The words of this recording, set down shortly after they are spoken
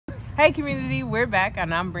Hey community, we're back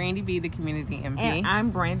and I'm Brandy B, the Community NP. And I'm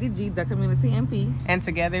Brandy G, the Community NP. And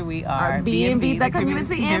together we are B&B The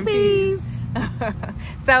Community NPs.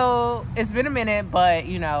 So it's been a minute, but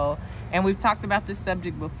you know, and we've talked about this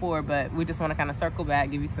subject before, but we just want to kind of circle back,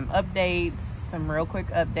 give you some updates, some real quick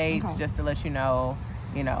updates, just to let you know,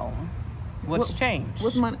 what's changed.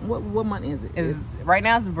 What month is it? Right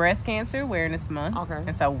now it's Breast Cancer Awareness Month. Okay.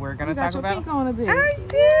 And so we're gonna talk about. I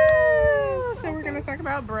do. So we're gonna talk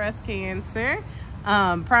about breast cancer.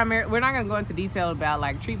 We're not gonna go into detail about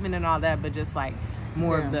like treatment and all that, but just like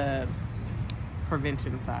more of the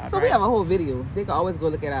prevention side. So we have a whole video. They can always go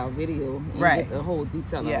look at our video and get the whole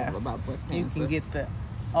detail about breast cancer. You can get the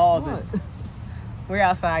We're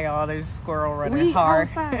outside, y'all. There's a squirrel running hard.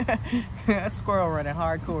 A squirrel running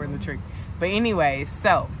hardcore in the tree. But anyway,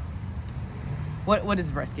 so what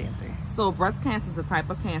is breast cancer? So breast cancer is a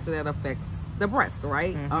type of cancer that affects the breast,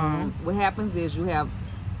 right? What happens is you have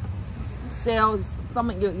cells,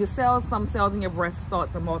 some cells in your breast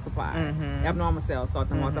start to multiply. Abnormal cells start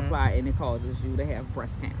to multiply, and it causes you to have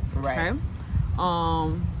breast cancer. Right.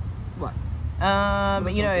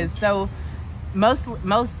 Okay. So most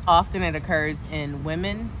often it occurs in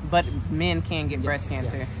women, but men can get breast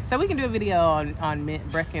cancer. Yes. So we can do a video on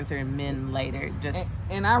breast cancer in men later.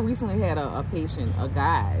 And I recently had a patient, a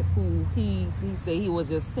guy, who he said he was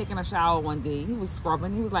just taking a shower one day. He was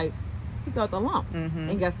scrubbing. He was like, he felt a lump.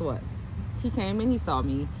 And guess what? He came in, he saw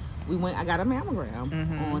me. I got a mammogram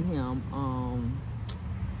on him,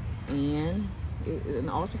 and an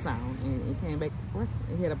ultrasound, and it came back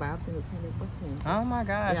he had a biopsy and it came back breast cancer. Oh my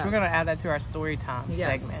gosh. Yes. We're gonna add that to our story time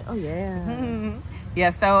segment. Oh yeah. Yeah,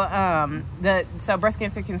 so breast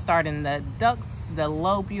cancer can start in the ducts, the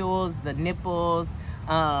lobules, the nipples.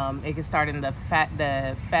 It can start in the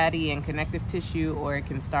fatty and connective tissue, or it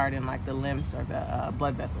can start in like the lymphs or the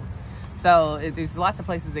blood vessels. So there's lots of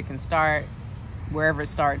places it can start. Wherever it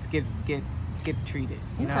starts, get treated.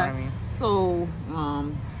 You know what I mean? So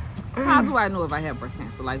how do I know if I have breast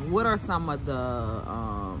cancer? Like, what are some of the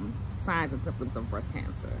signs and symptoms of breast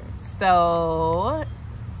cancer? So,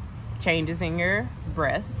 changes in your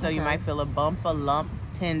breast. So you might feel a bump, a lump,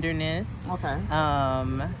 tenderness. Okay.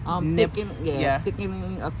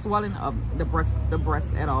 Thickening, a swelling of the breast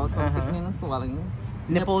at all. So thickening and swelling.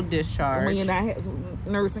 Nipple discharge. When you're not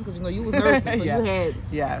nursing, because you was nursing, so you had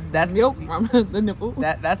that's milk from the nipple.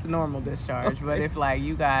 That's normal discharge. But if like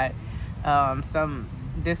you got some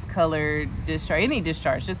discolored discharge, any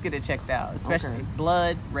discharge, just get it checked out, especially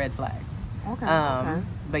blood, red flag.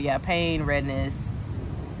 But yeah, pain, redness,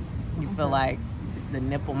 you feel like the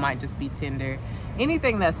nipple might just be tender,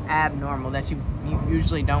 anything that's abnormal that you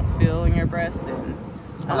usually don't feel in your breast. Then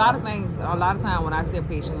a lot of time when I see a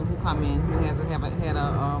patient who come in who hasn't had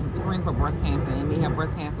a screen for breast cancer and may have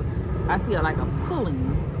breast cancer, I see like a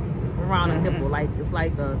pulling around the nipple, like it's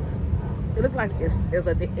like it looks like it's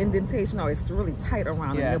an indentation, or it's really tight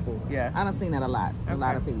around the nipple. Yeah, I done seen that a lot. A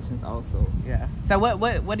lot of patients also. Yeah. So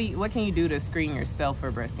what can you do to screen yourself for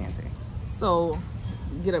breast cancer? So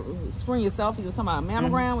screen yourself. You talking about a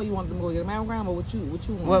mammogram, or you want them to go get a mammogram, or what you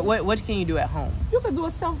want? What can you do at home? You can do a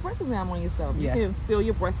self breast exam on yourself. You can feel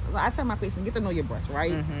your breast. I tell my patients, get to know your breast,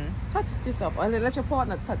 right? Touch yourself, or let your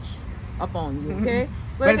partner touch up on you, okay?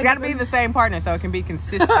 So but it's got to be the same partner, so it can be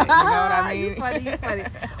consistent. You know what I mean? You funny.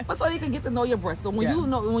 But so you can get to know your breast. So when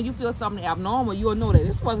when you feel something abnormal, you'll know that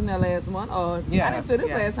this wasn't there last month, or I didn't feel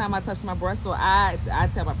this last time I touched my breast. So I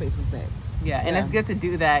tell my patients that. And it's good to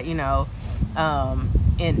do that, in or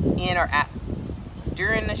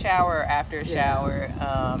during the shower or after a shower.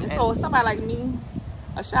 And so somebody like me,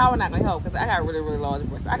 a shower not gonna help, because I got really large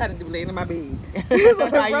breasts. I gotta be laying in my bed. So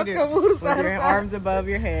how you do? With your arms above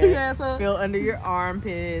your head. Feel under your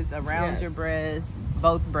armpits, around your breasts,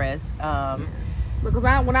 both breasts. Because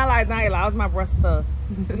when I lie down, it allows my breasts to,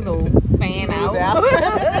 fan out.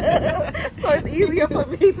 So it's easier for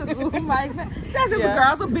me to do my exam. That's just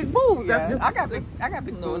girls with big boobs. That's just I got big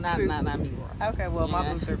boobs. No, not me. Okay, well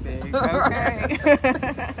my boobs are big. Okay.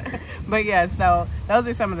 But yeah, so those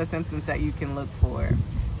are some of the symptoms that you can look for.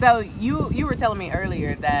 So you were telling me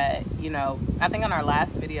earlier that, I think on our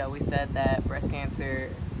last video we said that breast cancer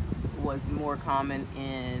was more common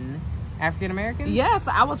in African Americans? Yes,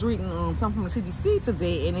 I was reading something from the CDC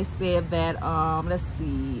today, and it said that let's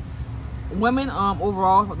see, women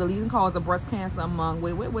overall the leading cause of breast cancer among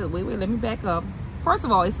wait, let me back up. First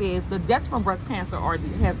of all, it says the deaths from breast cancer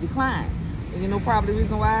has declined. And probably the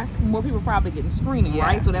reason why? More people probably getting screening,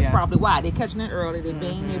 right? So that's probably why. They're catching it early. They're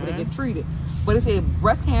being able to get treated. But it said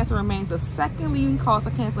breast cancer remains the second leading cause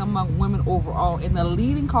of cancer among women overall, and the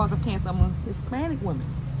leading cause of cancer among Hispanic women.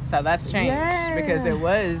 So that's changed because it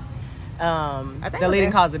was the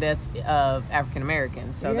leading cause of death of African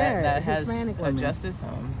Americans. So that has adjusted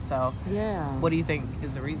some. So what do you think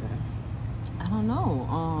is the reason? I don't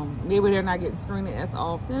know. Maybe they're not getting screened as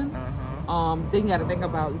often. Then you got to think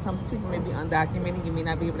about, some people may be undocumented. You may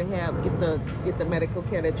not be able to get the medical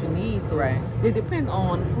care that you need. So they depend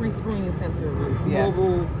on free screening centers,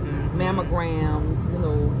 mobile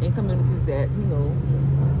mammograms, in communities that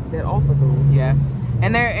that offer those. Yeah,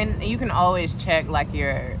 and you can always check like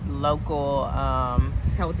your local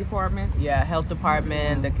health department. Yeah, health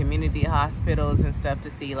department, the community hospitals and stuff,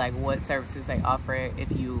 to see like what services they offer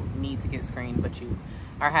if you need to get screened but you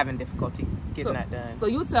are having difficulty getting that done. So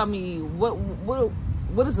you tell me,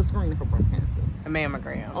 what is the screening for breast cancer? A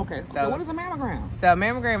mammogram. Okay. So what is a mammogram? So a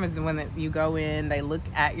mammogram is when you go in, they look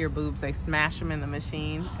at your boobs, they smash them in the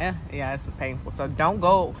machine. Yeah, it's painful. So don't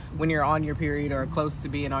go when you're on your period or close to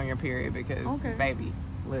being on your period, because baby,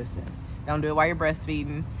 listen, don't do it while you're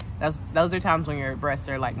breastfeeding. Those are times when your breasts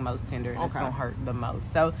are like most tender and it's gonna hurt the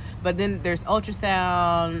most. So, but then there's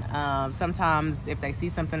ultrasound. Sometimes if they see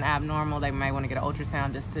something abnormal, they may want to get an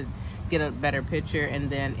ultrasound just to get a better picture.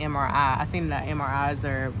 And then MRI. I've seen that MRIs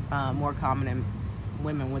are more common in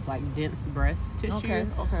women with like dense breast tissue.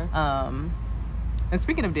 And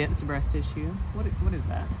speaking of dense breast tissue, what is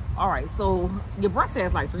that? All right, so your breast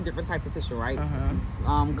has like 3 different types of tissue, right?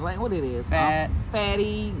 What it is?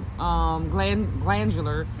 Fatty,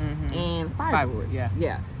 glandular, and fibrous.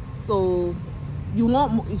 Yeah. So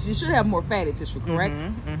you should have more fatty tissue, correct?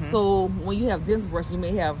 So when you have dense breast, you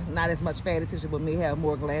may have not as much fatty tissue, but may have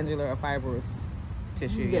more glandular or fibrous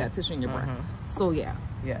tissue. Yeah, tissue in your breast. So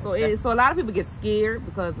so a lot of people get scared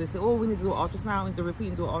because they say, oh, we need to do an ultrasound, we need to repeat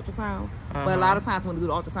and do an ultrasound. But a lot of times when they do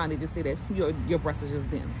the ultrasound, they just say that your breast is just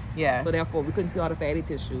dense. Yeah. So therefore, we couldn't see all the fatty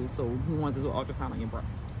tissue, so we wanted to do an ultrasound on your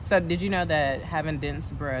breast. So did you know that having dense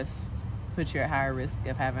breasts puts you at higher risk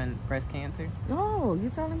of having breast cancer? Oh, you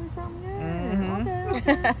telling me something?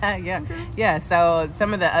 Yeah. Yeah. So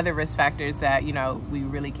some of the other risk factors that we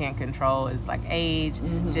really can't control is like age,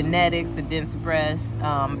 genetics, the dense breast,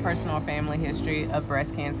 personal family history of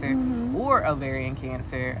breast cancer or ovarian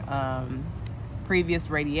cancer, previous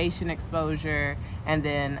radiation exposure, and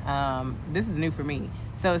then this is new for me.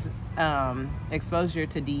 So it's exposure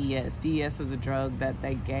to DES. DES was a drug that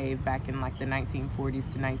they gave back in like the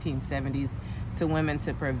 1940s to 1970s to women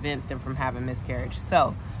to prevent them from having miscarriage.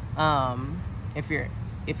 So if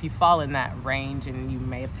you fall in that range, and you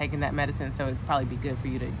may have taken that medicine, so it'd probably be good for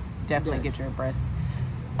you to definitely get your breast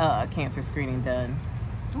cancer screening done.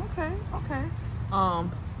 Okay.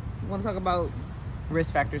 Want to talk about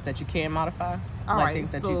risk factors that you can modify? All right.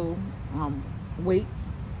 So weight.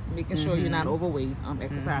 Making sure you're not overweight.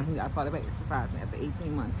 Exercising. I started back exercising after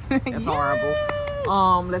 18 months. That's horrible.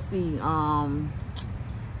 Let's see.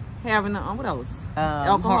 Having what else?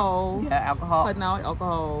 Alcohol. Alcohol. Cutting out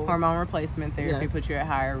alcohol. Hormone replacement therapy puts you at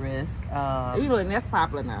higher risk. And that's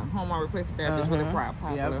popular now. Hormone replacement therapy is really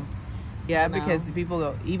popular. Yeah, because people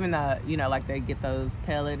go, even like they get those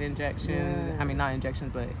pellet injections. I mean, not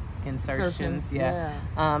injections, but insertions.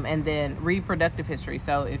 And then reproductive history.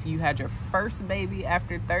 So if you had your first baby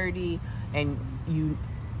after 30 and you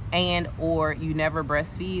never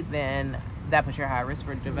breastfeed, then that puts you at high risk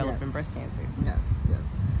for developing breast cancer. Yes.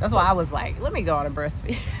 That's why I was like, let me go on a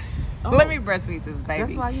breastfeed. Let me breastfeed this baby.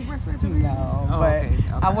 That's why you breastfeed your baby? No, but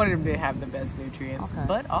I wanted him to have the best nutrients.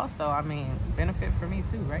 But also, I mean, benefit for me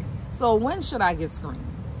too, right? So when should I get screened?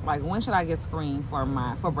 Like, when should I get screened for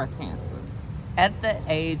breast cancer? At the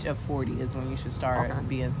age of 40 is when you should start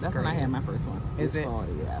being screened. That's when I had my first one. Is it?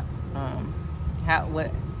 40, yeah.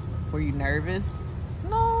 Were you nervous?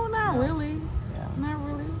 No, not really. Yeah. Not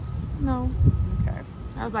really. No. Okay.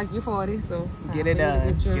 I was like, you're 40, so get it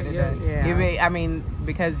done. Get it done. Yeah. I mean,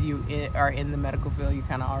 because you are in the medical field, you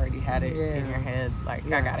kind of already had it in your head, like,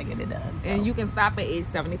 I gotta get it done. So. And you can stop at age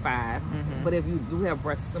 75, but if you do have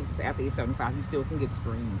breast symptoms after age 75, you still can get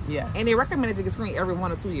screened. Yeah. And they recommend that you get screened every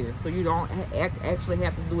 1 or 2 years, so you don't actually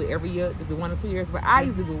have to do it every year, to do 1 or 2 years. But I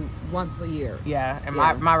usually do once a year. Yeah, and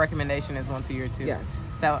my recommendation is once a year too. Yes.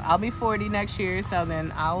 So I'll be 40 next year. So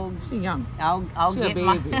then She young. I'll get a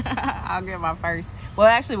baby. I'll get my first. Well,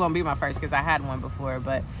 it actually won't be my first because I had one before.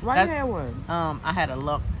 But why you had one? I had a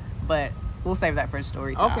lump, but we'll save that for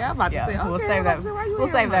story time. Okay, I'm about to say. Okay, we'll save that.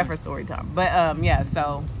 We'll save that for story time. But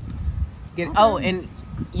so get. Okay. Oh, and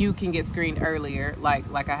you can get screened earlier,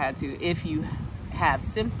 like I had to, if you have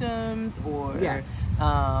symptoms or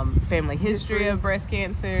family history of breast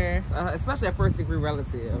cancer, especially a first degree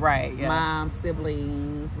relative, right? Yeah. Mom,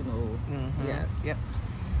 siblings, Yes. Yep.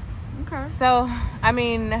 Okay. So I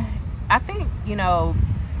mean, I think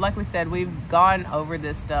like we said, we've gone over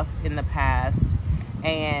this stuff in the past,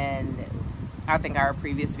 and I think our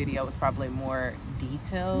previous video was probably more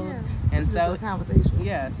detailed. Yeah. And this so is a conversation.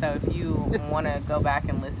 yeah, so if you want to go back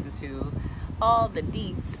and listen to all the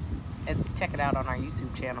deets, check it out on our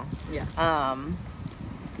YouTube channel. Yes.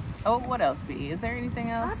 Oh, what else, B? Is there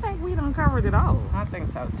anything else? I think we done covered it all. I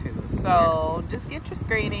think so too. So just get your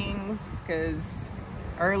screenings, because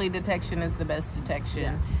early detection is the best detection.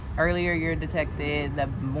 Yes. Earlier you're detected, the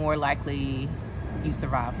more likely you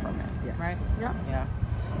survive from it. Yes. Right? Yep. Yeah.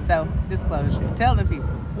 So disclosure. Tell the people.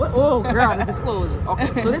 What? Oh, girl, the disclosure.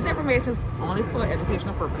 Okay, so this information is only for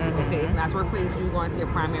educational purposes. Okay, it's not to replace you going to your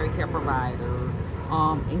primary care provider,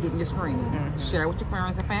 and getting your screening. Share with your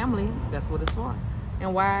friends and family. That's what it's for.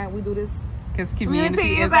 And why we do this? Because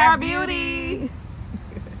community is our beauty.